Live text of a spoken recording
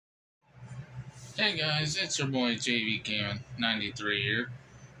Hey guys, it's your boy JV Gaming 93 here.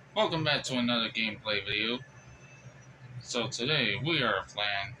 Welcome back to another gameplay video. So today we are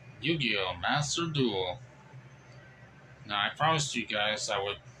playing Yu-Gi-Oh! Master Duel. Now I promised you guys I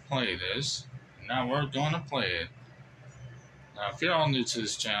would play this. Now we're going to play it. Now if you're all new to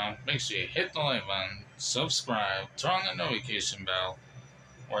this channel, make sure you hit the like button, subscribe, turn on the notification bell,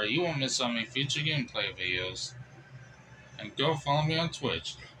 or you won't miss out on my future gameplay videos. And go follow me on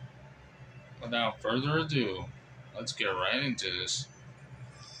Twitch. Without further ado, let's get right into this.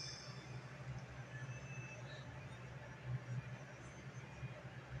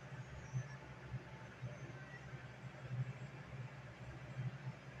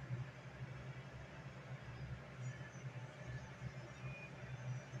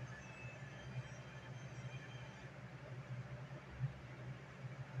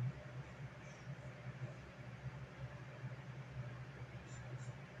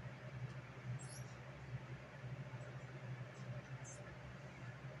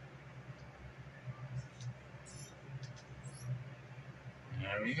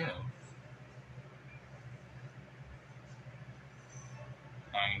 There we go.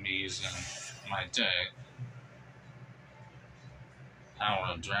 I'm going to be using my deck, Power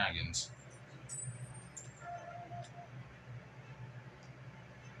of Dragons.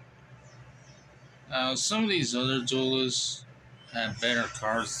 Now, some of these other duelists have better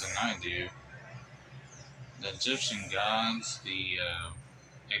cards than I do. The Egyptian Gods, the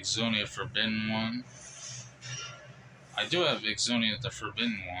Exonia Forbidden one. I do have Exonia the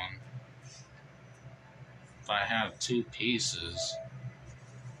Forbidden one. If I have 2 pieces,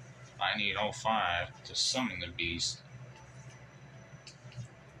 I need all 5 to summon the beast.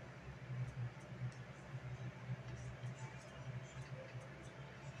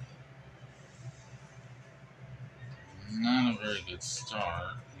 Not a very good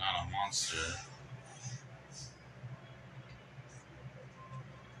start, not a monster.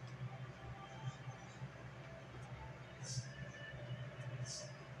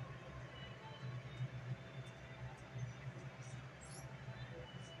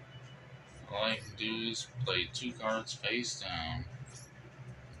 All I can do is play 2 cards face down,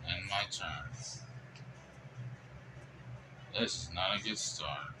 and end my turn. This is not a good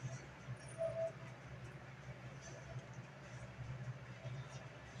start.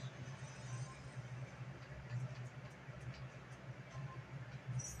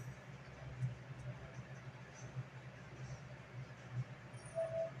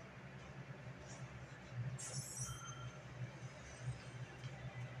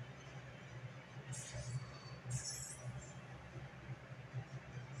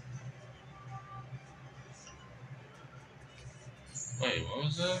 Wait, what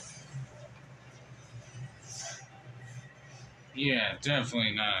was that? Yeah,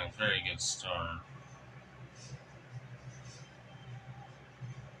 definitely not a very good start.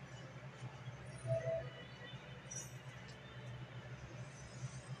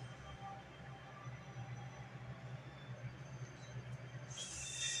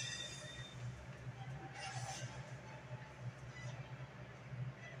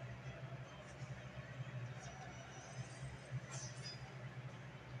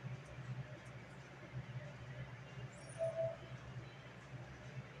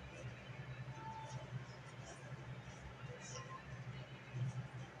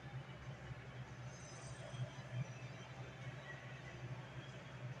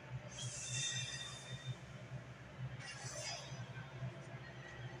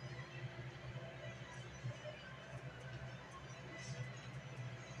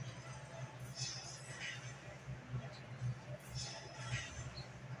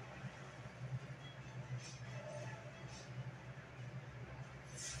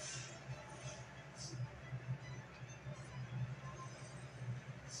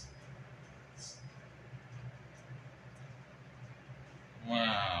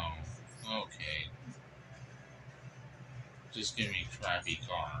 Wow. Okay. Just give me crappy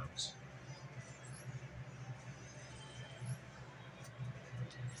cards.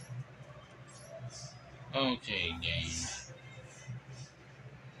 Okay, game.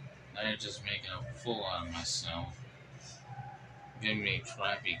 Now you're just making a fool out of myself. Give me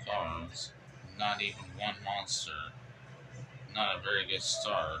crappy cards. Not even one monster. Not a very good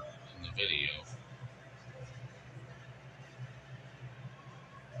start in the video.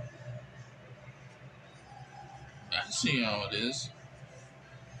 I see how it is.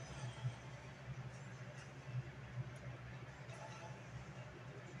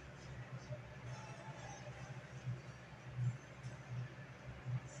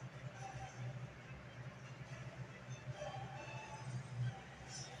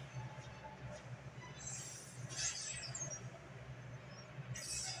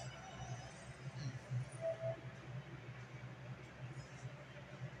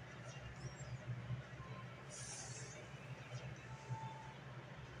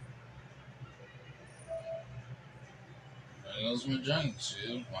 There goes my giant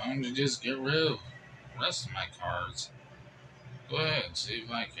shield. Why don't you just get rid of the rest of my cards? Go ahead, see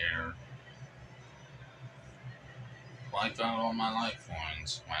if I care. Wipe out all my life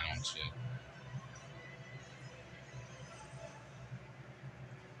points. Why don't you?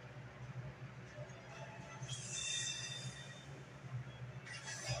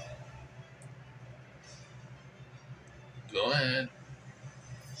 Go ahead.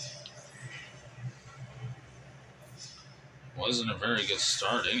 Wasn't a very good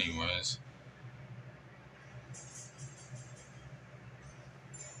start anyways.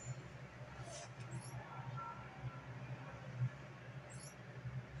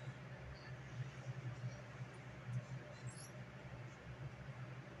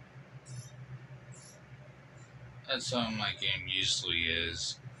 That's how my game usually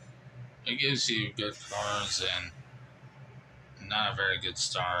is. It gives you good cards and not a very good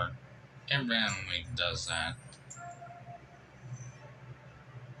start. It randomly does that.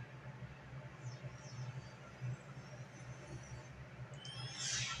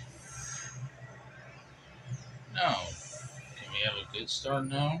 No. Can we have a good start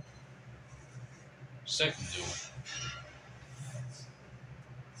now? Second duel.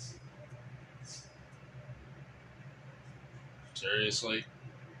 Seriously?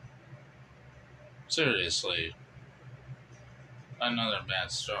 Seriously. Another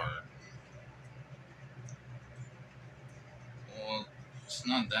bad start. Well, it's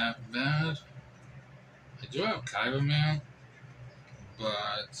not that bad. I do have Kaiba Man,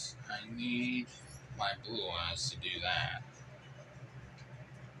 but I need my blue eyes to do that.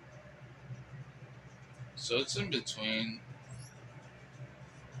 So it's in between.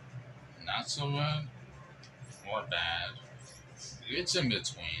 Not so bad or bad. It's in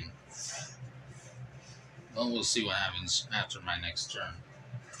between. Well, we'll see what happens after my next turn.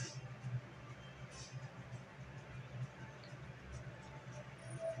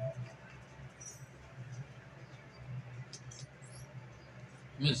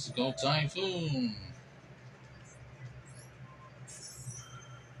 Mystical Typhoon.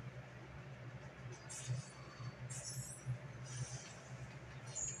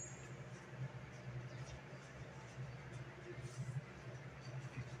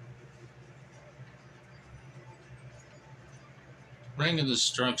 Ring of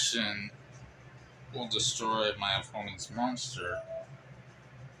Destruction will destroy my opponent's monster.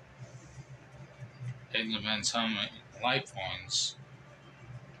 It depends how many life points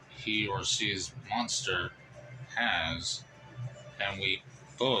he or she's monster has, and we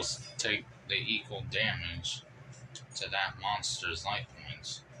both take the equal damage to that monster's life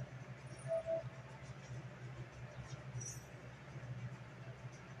points.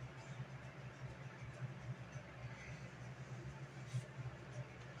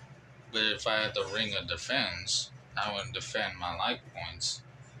 But if I had the Ring of Defense, I would defend my life points.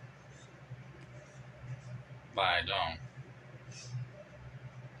 But I don't.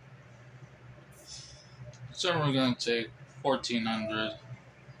 So we're going to take 1,400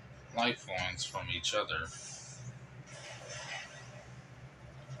 life points from each other.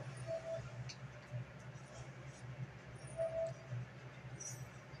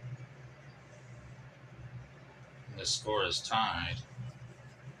 The score is tied.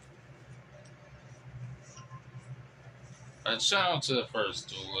 But shout out to the first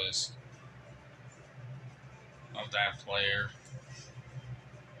duelist of that player.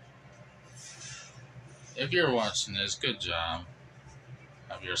 If you're watching this, good job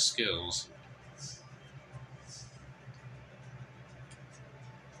of your skills.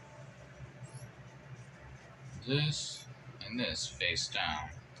 This and this face down.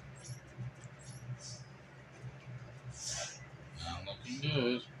 Not looking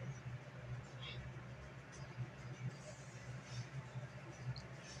good.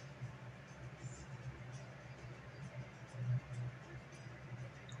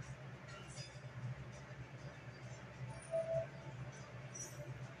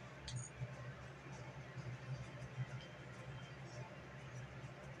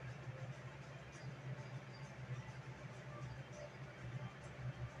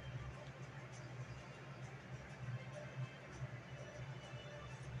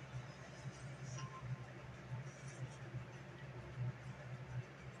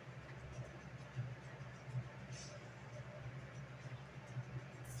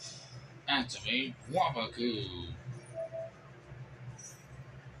 Activate Wabaku.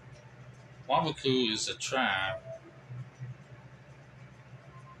 Wabaku is a trap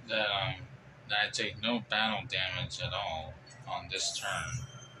that I take no battle damage at all on this turn.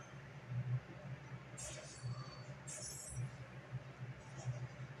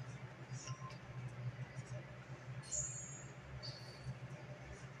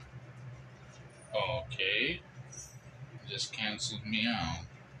 Okay. Just canceled me out.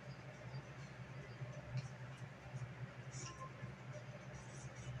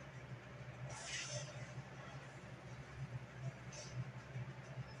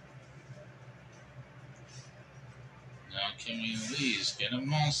 Now can we at least get a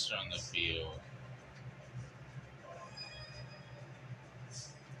monster on the field?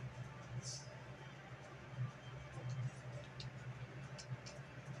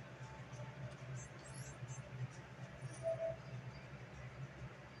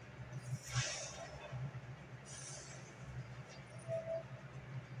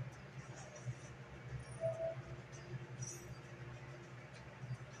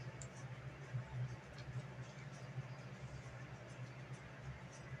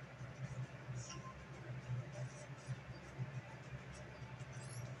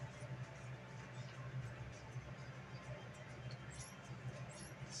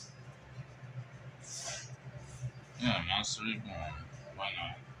 Yeah, Monster Reborn. Why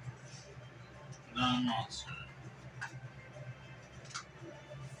not? Not a monster.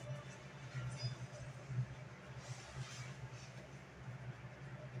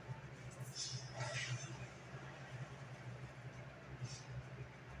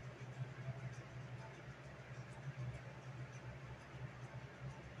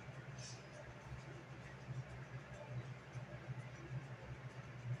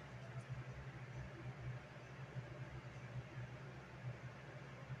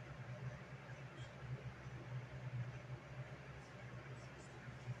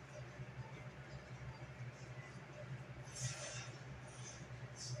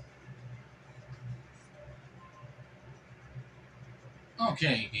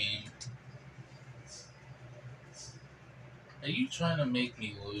 Okay, game. Are you trying to make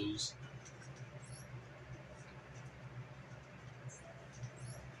me lose?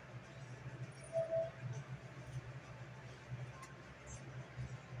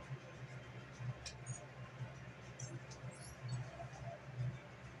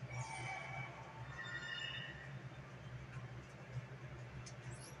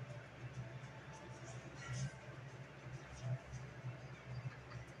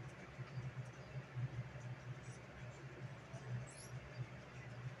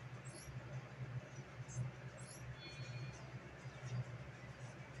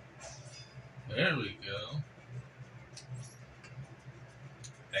 There we go.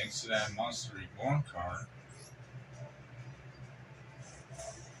 Thanks to that Monster Reborn card.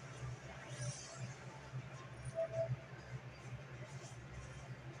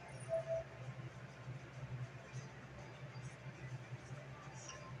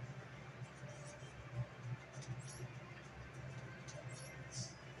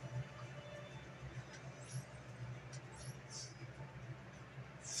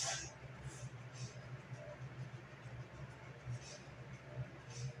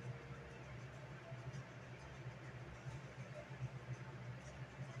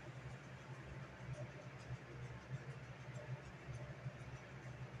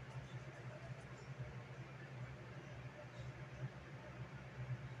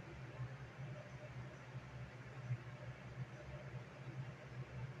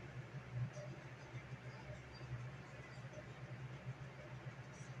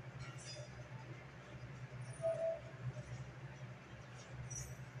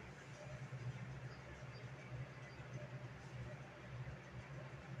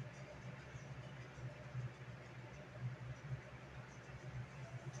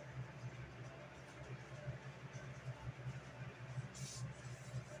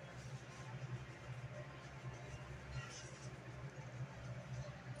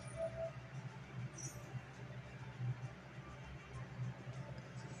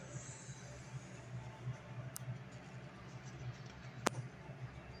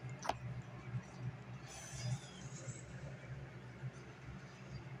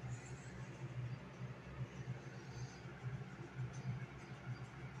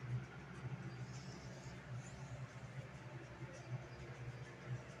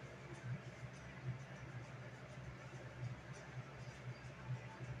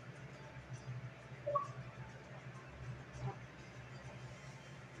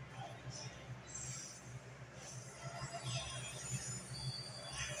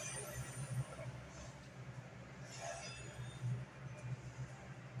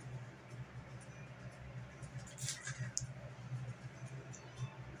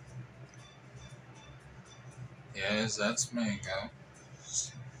 Yes, that's Mango.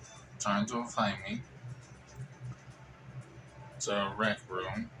 Trying to find me to a rec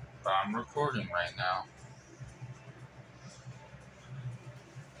room, but I'm recording right now.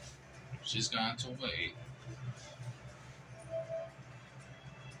 She's got to wait.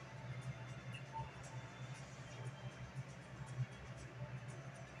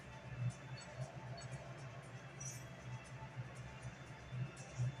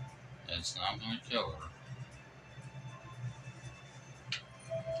 It's not gonna kill her.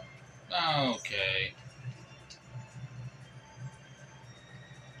 Okay.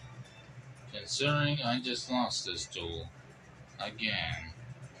 Considering I just lost this duel. Again.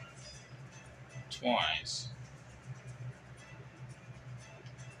 Twice.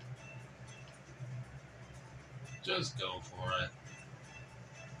 Just go for it.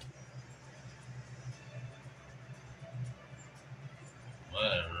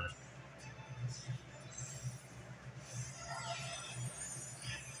 Whatever.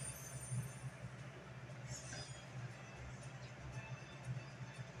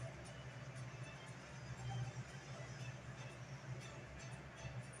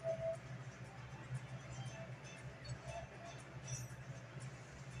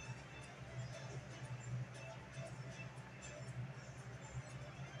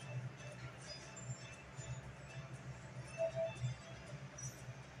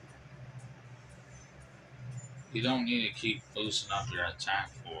 You don't need to keep boosting up your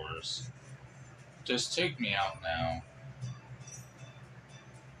attack force. Just take me out now.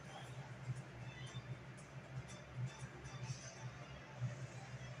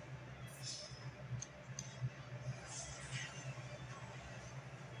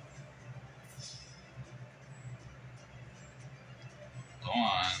 Go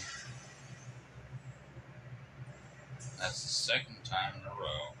on. That's the second time in a row.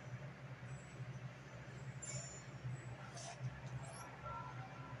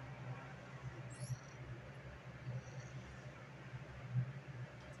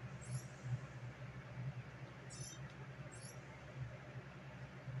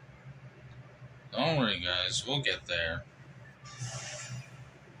 Don't worry, guys. We'll get there.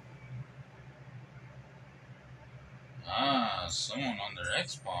 Ah, someone on their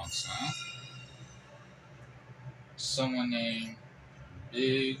Xbox, huh? Someone named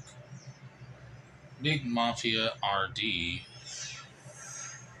Big Mafia RD.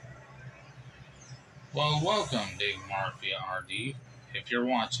 Well, welcome, Big Mafia RD. If you're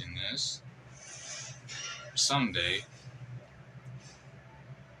watching this someday,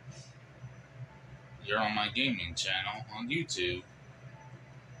 you're on my gaming channel on YouTube.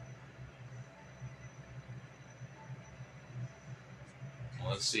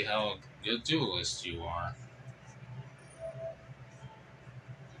 Let's see how good duelist you are.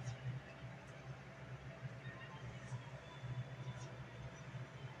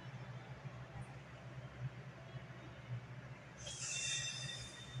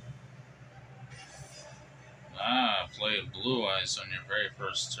 Ah, play Blue Eyes on your very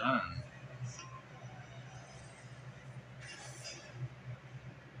first turn.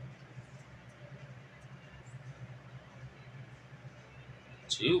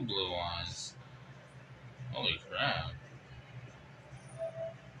 Two Blue Eyes. Holy crap.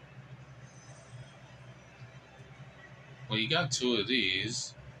 Well, you got two of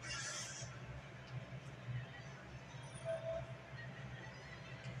these.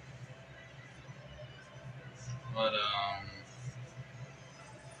 But,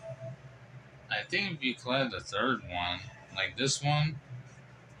 I think if you collect the third one, like this one,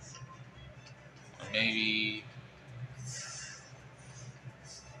 or maybe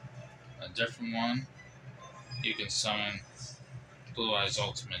a different one, you can summon Blue Eyes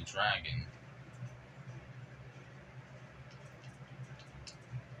Ultimate Dragon.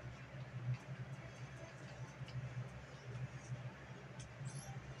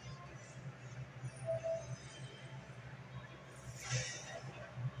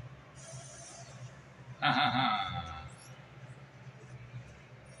 Ha ha ha.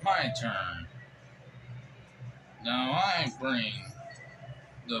 My turn. Now I bring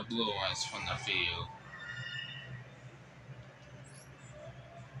the Blue Eyes from the field.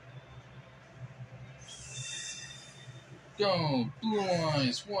 Go, Blue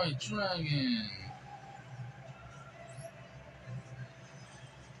Eyes, White Dragon.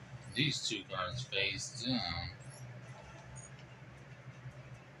 These two cards face down.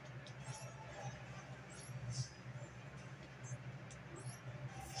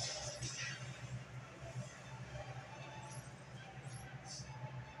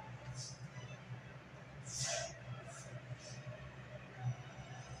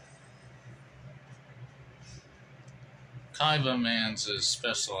 Kaiba Man's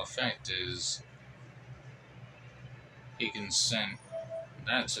special effect is he can send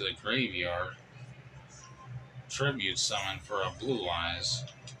that to the graveyard. Tribute summon for a Blue Eyes.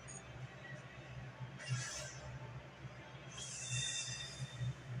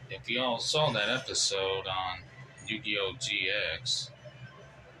 If you all saw that episode on Yu-Gi-Oh! GX,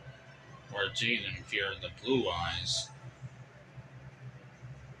 where Jaden feared the blue eyes,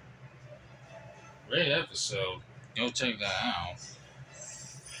 great episode. Go check that out.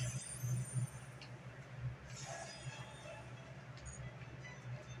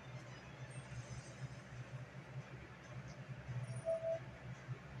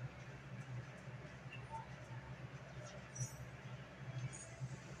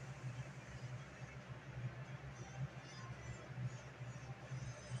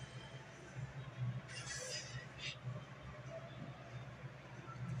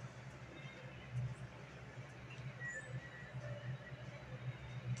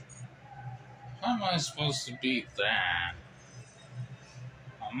 How am I supposed to beat that?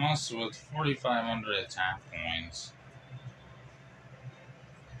 A monster with 4,500 attack points.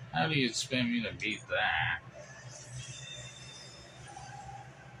 How do you expect me to beat that?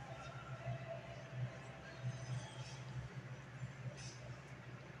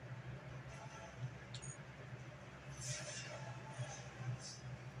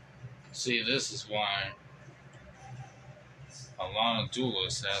 See, this is why a lot of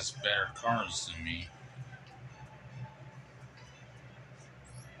duelists has better cards than me.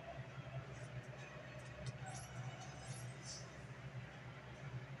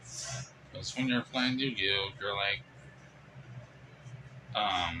 Because when you're playing Yu-Gi-Oh, you're like,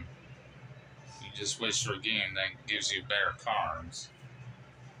 you just wish for a game that gives you better cards.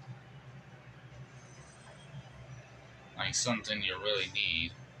 Like something you really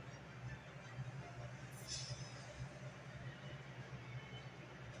need.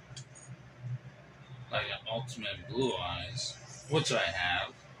 Like an ultimate blue eyes, which I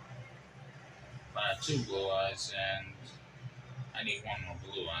have. I have 2 blue eyes, and I need 1 more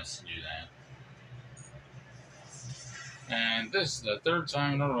blue eyes to do that. And this is the 3rd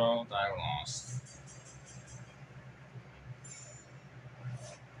time in a row that I lost.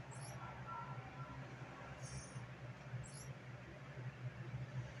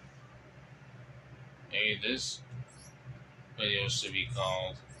 Hey, this video should be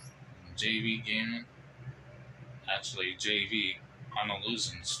called JV Gaming. Actually, JV on a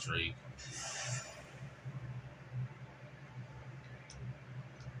losing streak.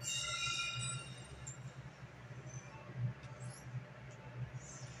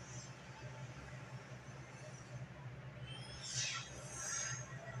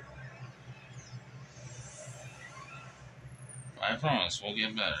 I promise we'll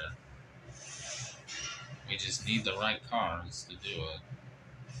get better. We just need the right cards to do it.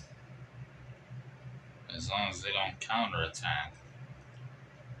 As long as they don't counterattack.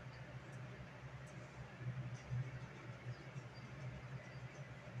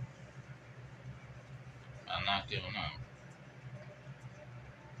 I'm not giving up.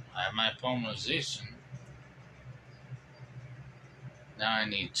 I have my polymerization. Now I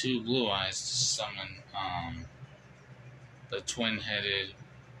need 2 blue eyes to summon the twin-headed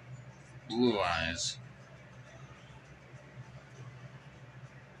blue eyes.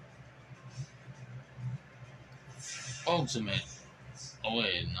 Ultimate. Oh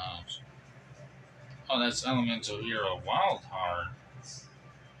wait, no. Oh, that's Elemental Hero Wild Heart.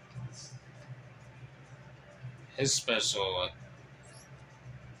 His special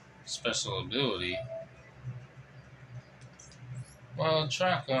ability. Well,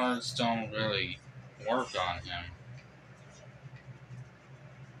 track cards don't really work on him.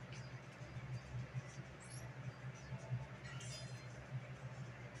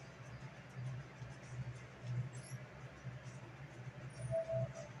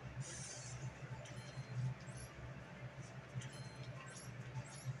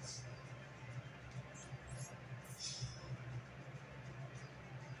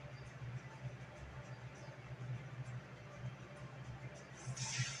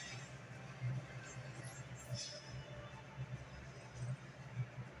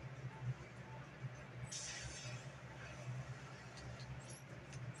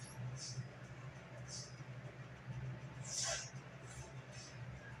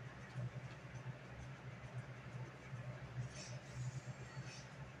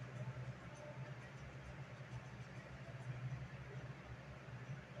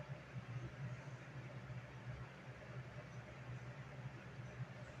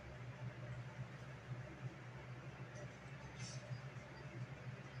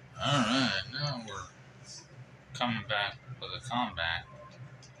 Alright, now we're coming back with a combat.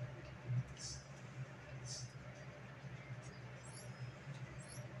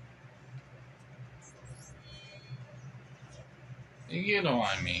 You know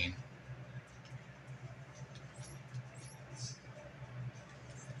what I mean.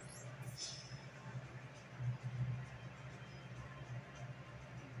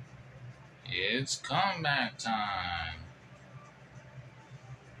 It's comeback time.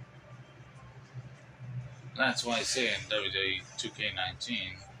 That's why I say in WWE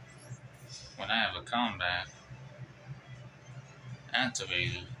 2K19, when I have a comeback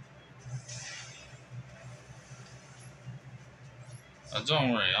activated. But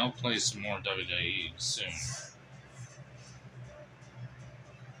don't worry, I'll play some more WWE soon.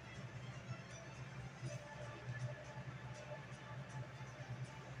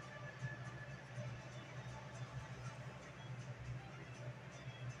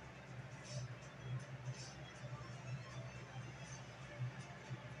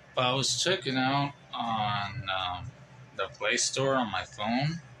 But I was checking out on the Play Store on my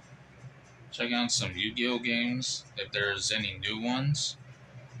phone, checking out some Yu-Gi-Oh games, if there's any new ones.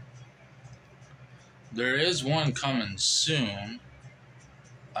 There is one coming soon.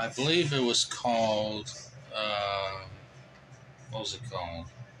 I believe it was called, what was it called?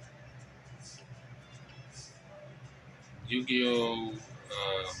 Yu-Gi-Oh!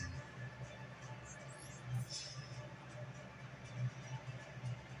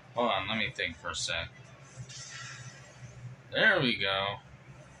 Hold on, let me think for a sec. There we go.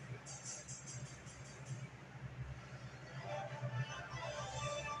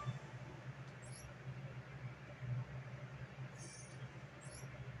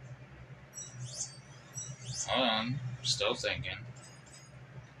 Hold on, still thinking.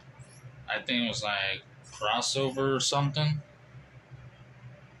 I think it was like crossover or something.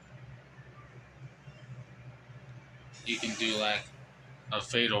 You can do like a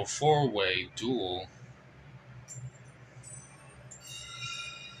fatal 4-way duel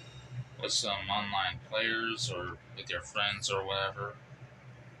with some online players or with your friends or whatever,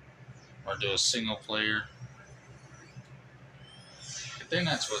 or do a single player. I think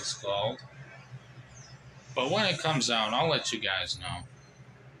that's what it's called. But when it comes out, I'll let you guys know.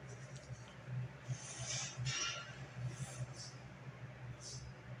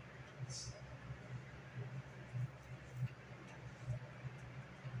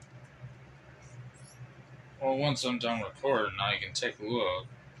 Well, once I'm done recording, I can take a look.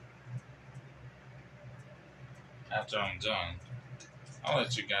 After I'm done, I'll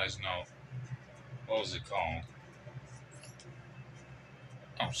let you guys know. What was it called?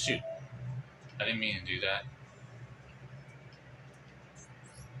 Oh, shoot. I didn't mean to do that.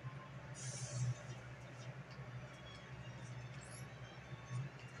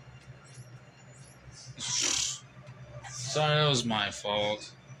 Sorry, that was my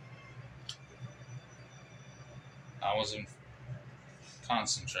fault. I wasn't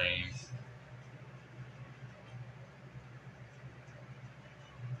concentrating.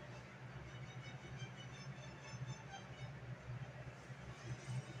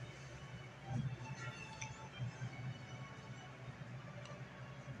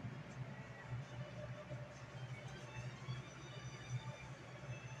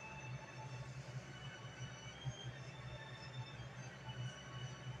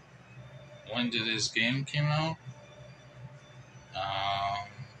 When did this game came out?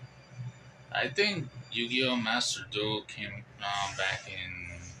 I think Yu-Gi-Oh! Master Duel came back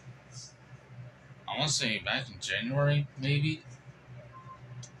in, I want to say back in January, maybe?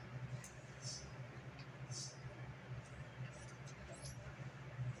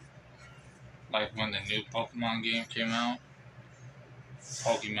 Like when the new Pokemon game came out,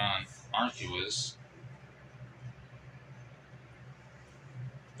 Pokemon Arceus.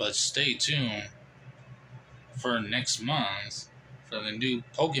 But stay tuned for next month for the new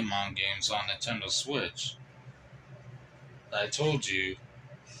Pokemon games on Nintendo Switch. I told you,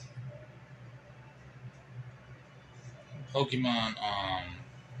 Pokemon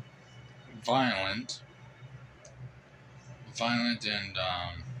Violent, and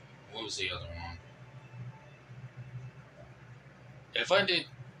what was the other one? If I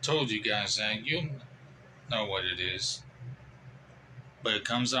told you guys that, you know what it is. But it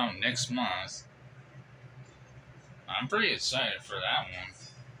comes out next month. I'm pretty excited for that one.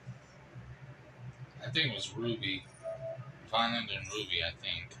 I think it was Ruby. Violent and Ruby, I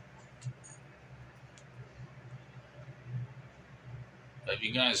think. But if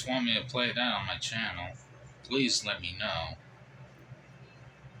you guys want me to play that on my channel, please let me know.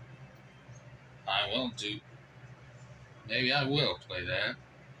 I will do. Maybe I will play that.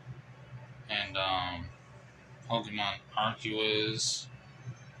 And, Pokemon Arceus,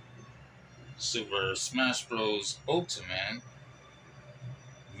 Super Smash Bros. Ultimate,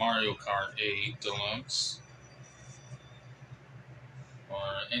 Mario Kart 8 Deluxe, or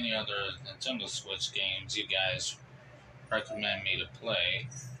any other Nintendo Switch games you guys recommend me to play,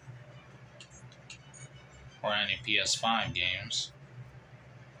 or any PS5 games.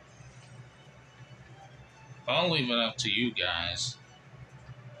 I'll leave it up to you guys.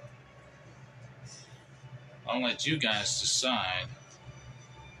 I'll let you guys decide.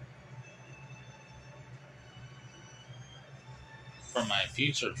 For my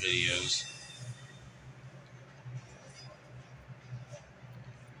future videos.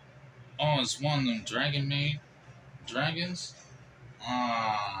 Oh, it's one of them dragon made dragons?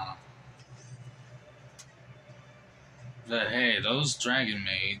 Ah. But hey, those dragon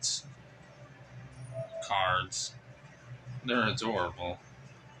maids cards, they're adorable.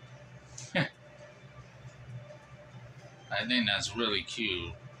 I think that's really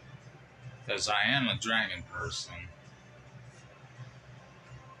cute. Because I am a dragon person.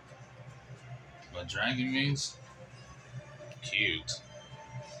 But dragon maids? Cute.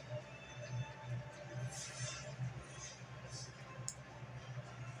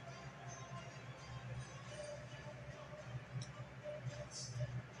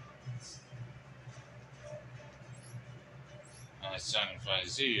 I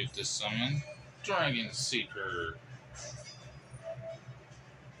sacrifice you to summon Dragon Seeker.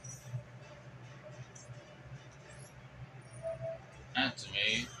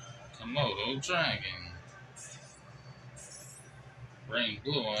 Activate Komodo Dragon. Bring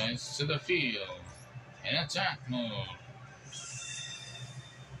Blue Eyes to the field in attack mode.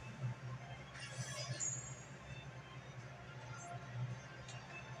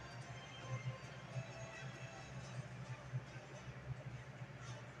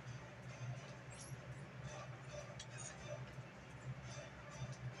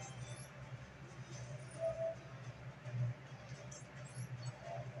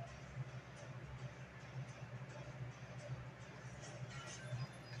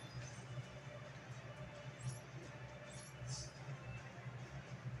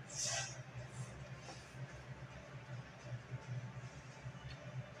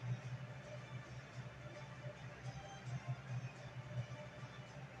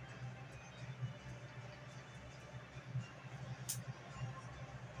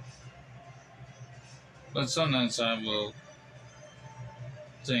 But sometimes I will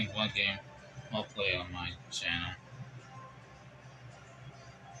think what game I'll play on my channel.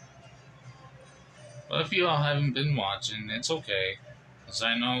 But if you all haven't been watching, it's okay. Because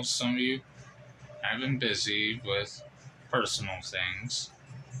I know some of you have been busy with personal things.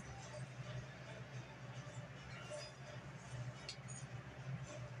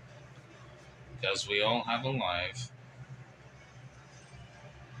 Because we all have a life.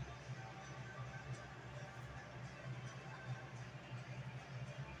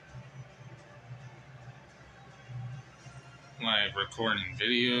 Like recording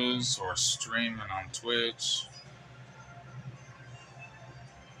videos or streaming on Twitch,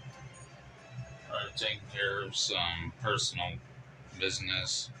 or taking care of some personal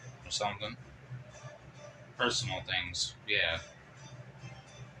business or something. Personal things, yeah.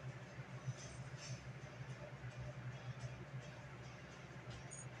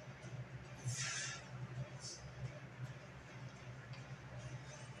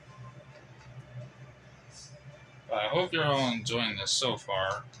 I hope you're all enjoying this so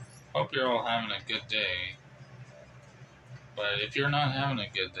far. Hope you're all having a good day. But if you're not having a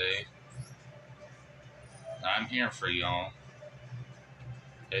good day, I'm here for y'all.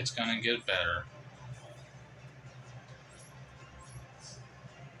 It's gonna get better.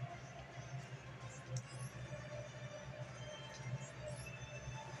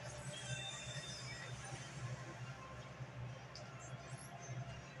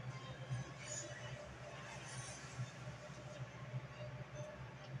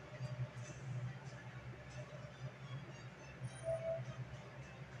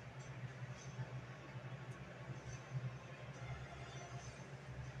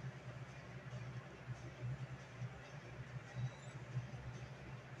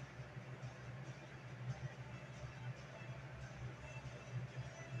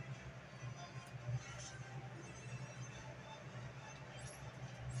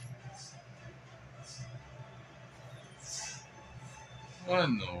 What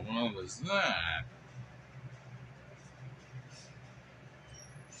in the world is that?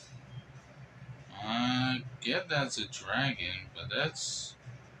 I get that's a dragon, but that's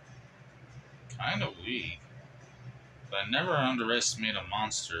kind of weak. But never underestimate a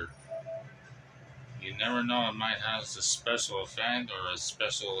monster. You never know, it might have a special effect or a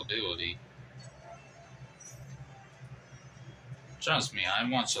special ability. Trust me, I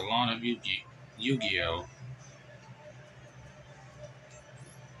watch a lot of Yu-Gi-Oh!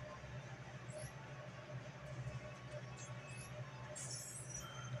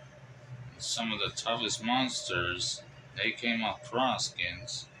 Some of the toughest monsters they came across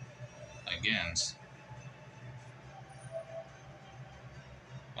against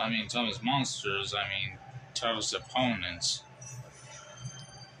I mean, toughest monsters, I mean, toughest opponents.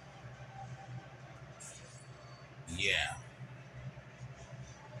 Yeah.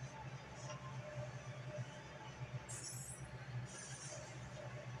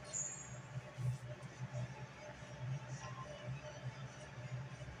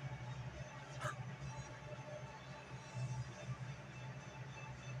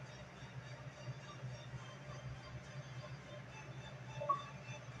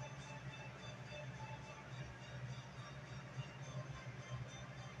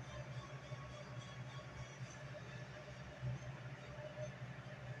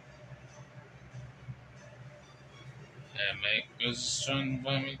 And make this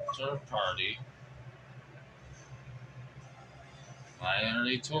invite me to her party. I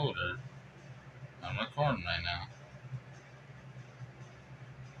already told her. I'm recording right now.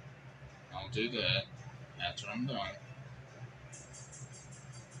 I'll do that after I'm done.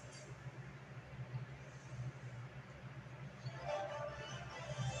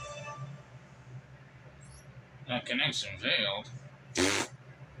 That connection failed.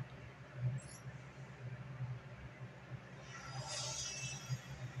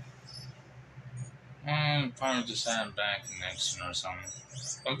 Probably just had a bad connection or something.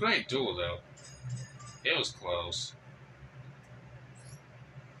 A great duel though. It was close.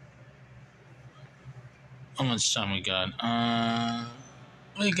 How much time we got?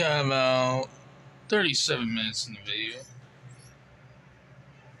 We got about 37 minutes in the video.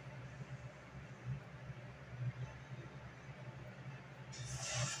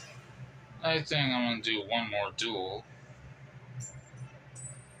 I think I'm gonna do one more duel.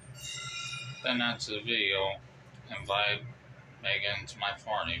 Then after the video, invite Megan to my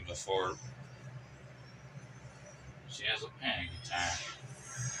party before she has a panic attack.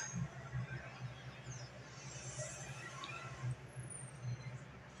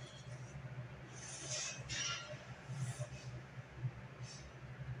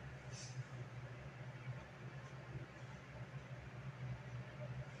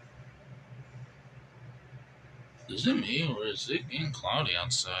 Is it me or is it getting cloudy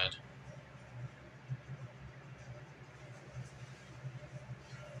outside?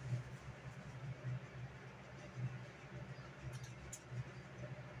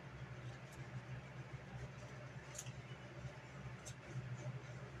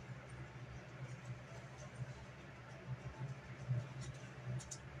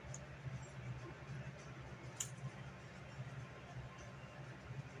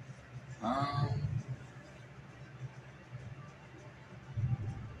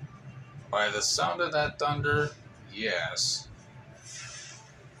 By the sound of that thunder, yes.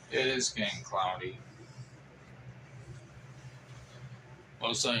 It is getting cloudy.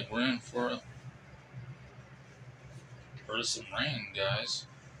 Looks like we're in for some rain, guys.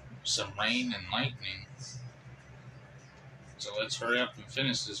 Some rain and lightning. So let's hurry up and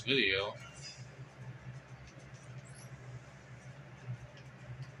finish this video.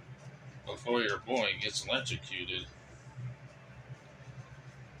 Before your boy gets electrocuted.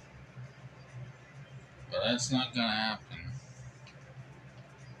 But that's not gonna happen.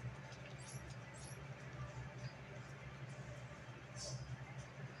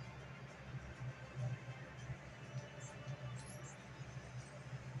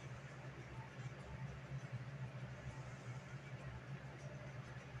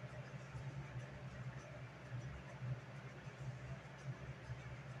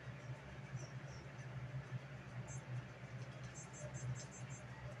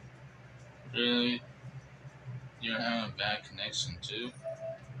 Really? You're having a bad connection too?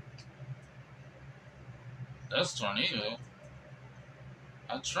 That's tornado.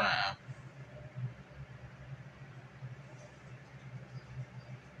 A trap.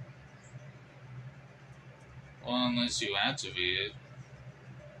 Well, unless you activate it.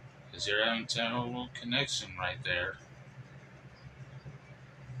 Because you're having terrible connection right there.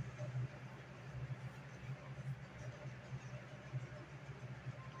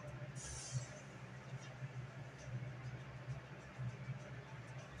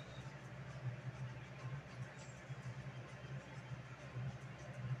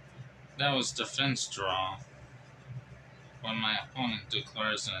 That was defense draw. When my opponent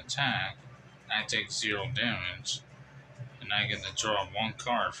declares an attack, I take 0 damage, and I get to draw 1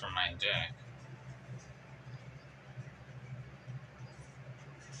 card from my deck.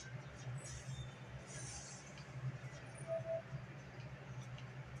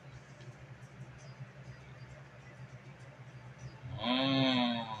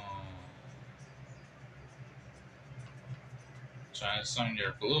 Oh. Try to summon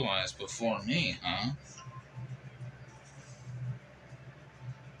your blue eyes before me, huh?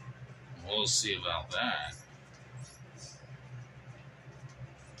 We'll see about that.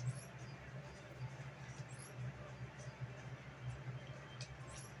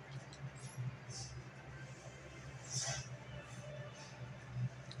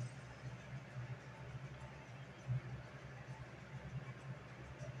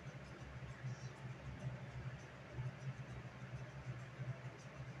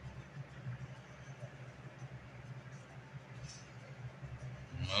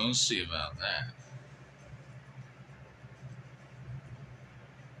 We'll see about that.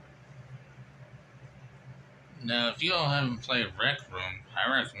 Now, if you all haven't played Rec Room, I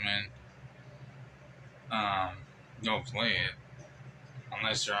recommend go play it.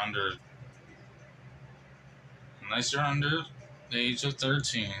 Unless you're under the age of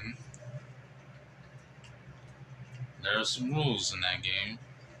 13. There are some rules in that game.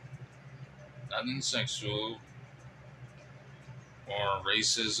 Nothing sexual or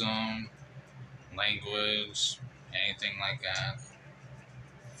racism, language, anything like that.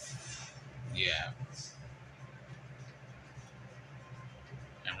 Yeah.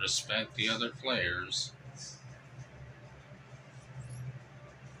 And respect the other players.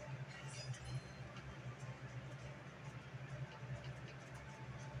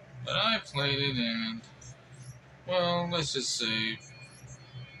 But I played it and, well, let's just say,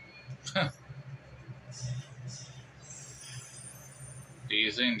 do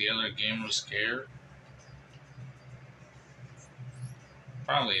you think the other gamers care?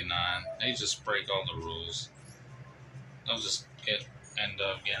 Probably not. They just break all the rules. They'll just end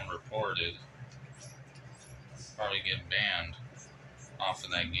up getting reported. Probably get banned off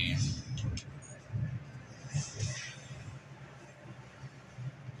of that game.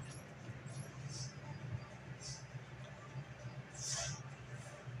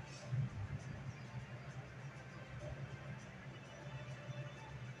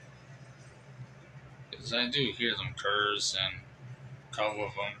 Because I do hear them curse, and a couple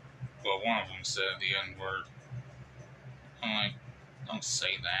of them, well, one of them said the N-word. I'm like, don't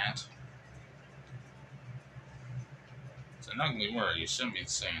say that. It's an ugly word, you shouldn't be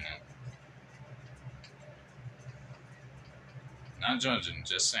saying it. Not judging,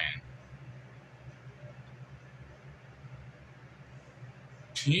 just saying.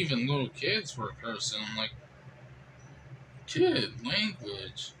 Even little kids were cursing. I'm like, kid,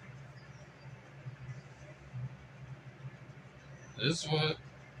 language. This is what,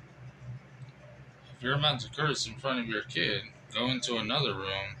 if you're about to curse in front of your kid, go into another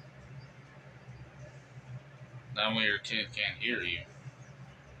room. That way your kid can't hear you.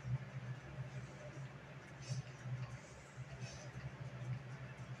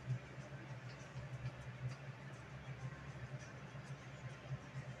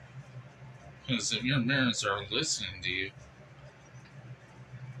 Because if your parents are listening to you,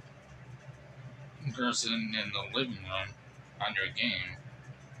 cursing in the living room on your game,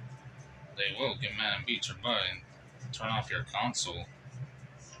 they will get mad and beat your butt and turn off your console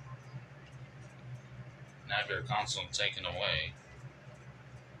and have your console taken away.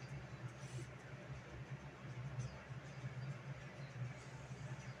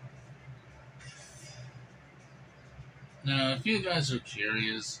 Now, if you guys are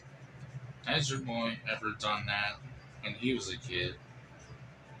curious, has your boy ever done that when he was a kid?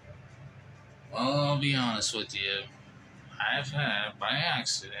 Well, I'll be honest with you. I've had, by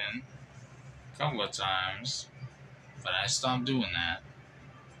accident, a couple of times, but I stopped doing that.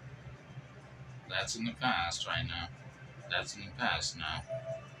 That's in the past right now. That's in the past now.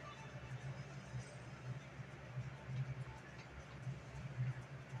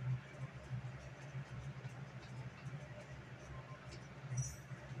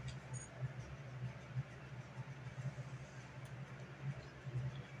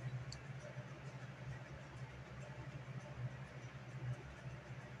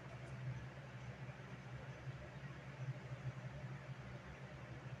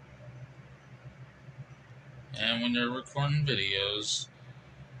 And when you're recording videos,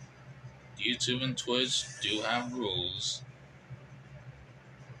 YouTube and Twitch do have rules.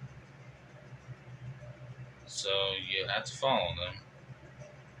 So you have to follow them.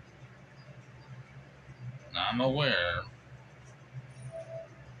 Now I'm aware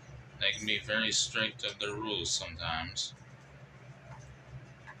they can be very strict of their rules sometimes.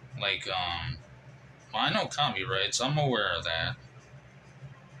 Like, well, I know copyrights, I'm aware of that.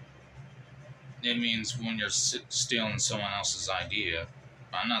 It means when you're stealing someone else's idea.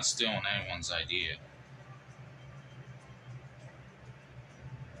 I'm not stealing anyone's idea.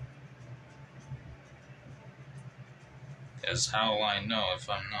 Because how will I know if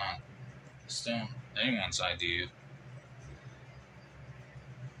I'm not stealing anyone's idea?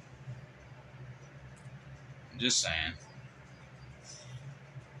 Just saying.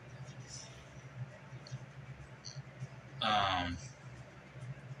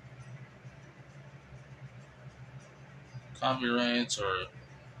 Copyrights or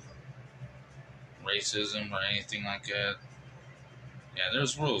racism or anything like that. Yeah,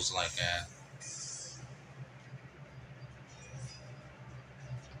 there's rules like that.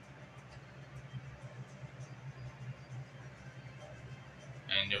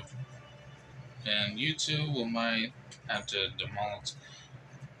 And YouTube might have to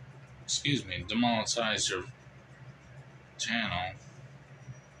demonetize your channel.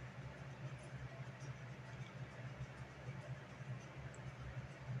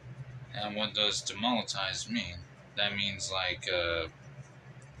 And what does demonetize mean? That means like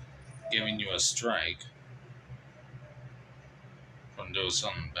giving you a strike from doing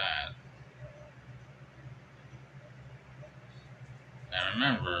something bad. And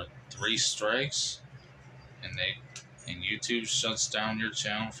remember, 3 strikes and YouTube shuts down your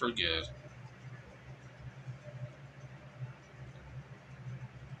channel for good.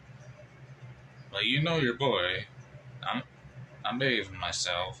 But you know your boy, I'm behaving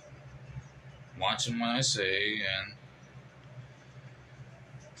myself, watching what I say, and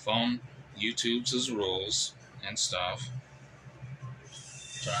following YouTube's rules and stuff,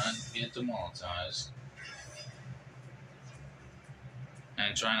 trying to get demonetized,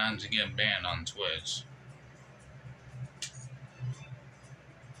 and try not to get banned on Twitch,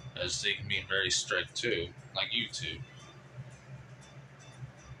 as they can be very strict too, like YouTube.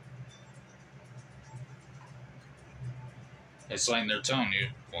 It's like they're telling you,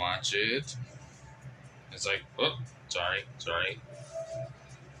 watch it. It's like, oh, sorry.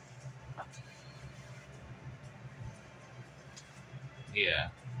 Yeah.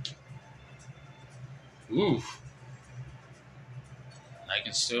 Oof. I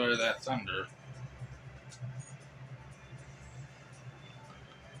can still hear that thunder.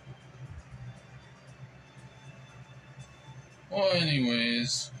 Well,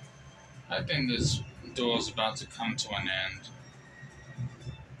 anyways, I think this duel is about to come to an end.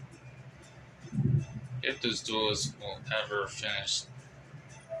 If this duelist will ever finish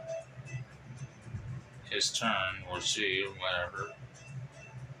his turn, or she, or whatever,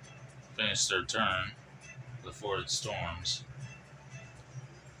 finish their turn before it storms.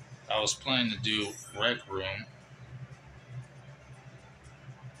 I was planning to do Rec Room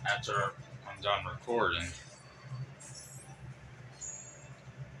after I'm done recording.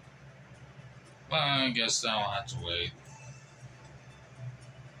 Well, I guess I'll have to wait.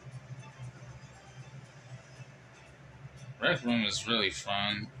 Rec Room is really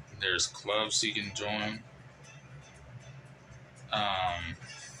fun. There's clubs you can join.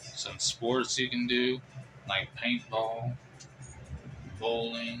 Some sports you can do, like paintball,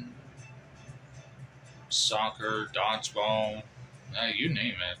 bowling, soccer, dodgeball, you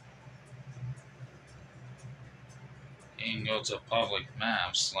name it. You can go to public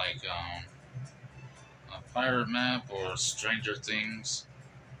maps like a pirate map or Stranger Things.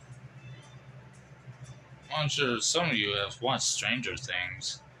 Well, I'm sure some of you have watched Stranger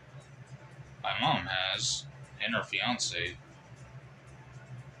Things. My mom has, and her fiance.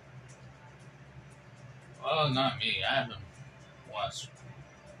 Well, not me. I haven't watched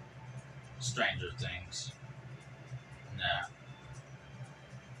Stranger Things. Nah.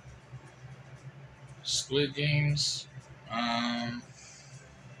 Squid Games.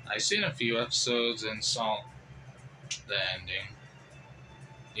 I seen a few episodes and saw the ending.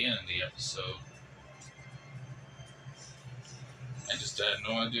 The end of the episode. I just had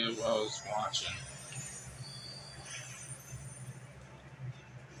no idea what I was watching.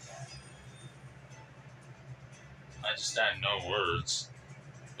 I just had no words.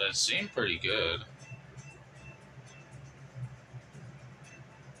 But it seemed pretty good.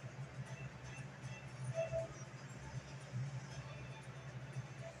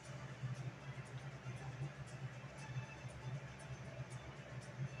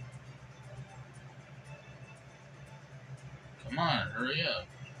 Come on, hurry up.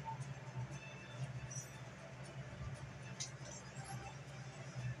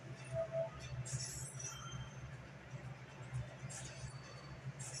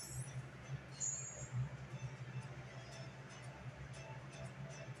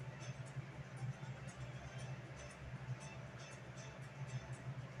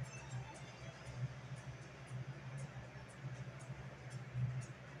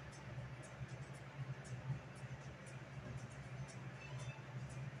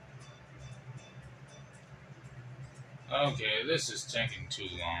 Okay, this is taking too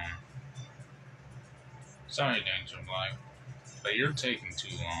long. Sorry, Danger Black, but you're taking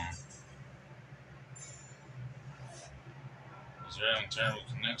too long. Because we're having terrible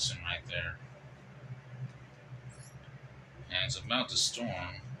connection right there. And it's about to storm.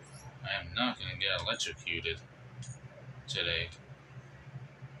 I am not going to get electrocuted today.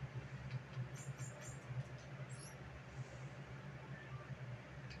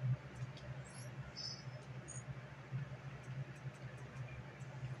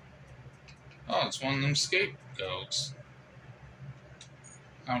 Oh, it's one of them scapegoats.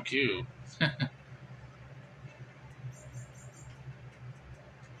 How cute.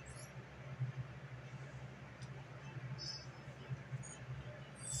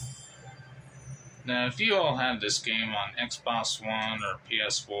 Now, if you all have this game on Xbox One or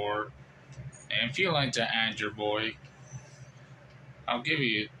PS4, and if you like to add your boy, I'll give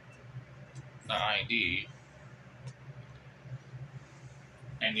you the ID,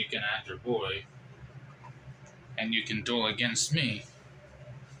 and you can add your boy, and you can duel against me.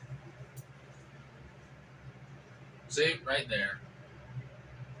 See, right there.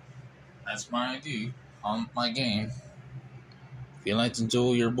 That's my ID on my game. If you like to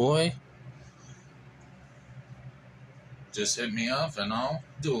duel your boy, just hit me up and I'll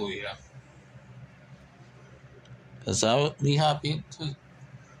duel you. Because I would be happy to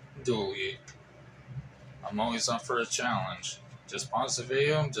duel you. I'm always up for a challenge. Just pause the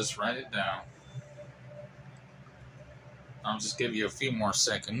video and just write it down. I'll just give you a few more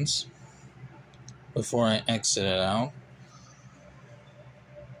seconds before I exit it out.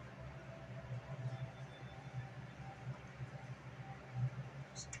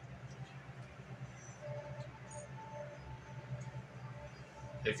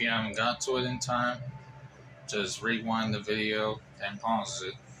 If you haven't got to it in time, just rewind the video and pause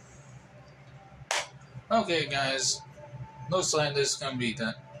it. Okay guys, looks like this is going to be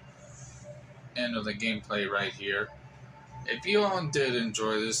the end of the gameplay right here. If you all did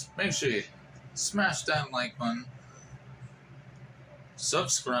enjoy this, make sure you smash that like button,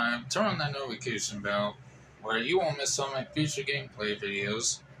 subscribe, turn on that notification bell where you won't miss all my future gameplay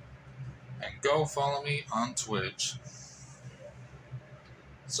videos, and go follow me on Twitch.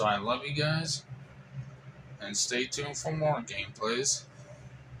 So I love you guys, and stay tuned for more gameplays.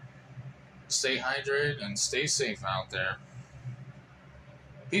 Stay hydrated and stay safe out there.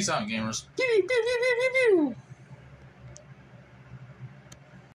 Peace out, gamers. Pew, pew, pew, pew, pew, pew.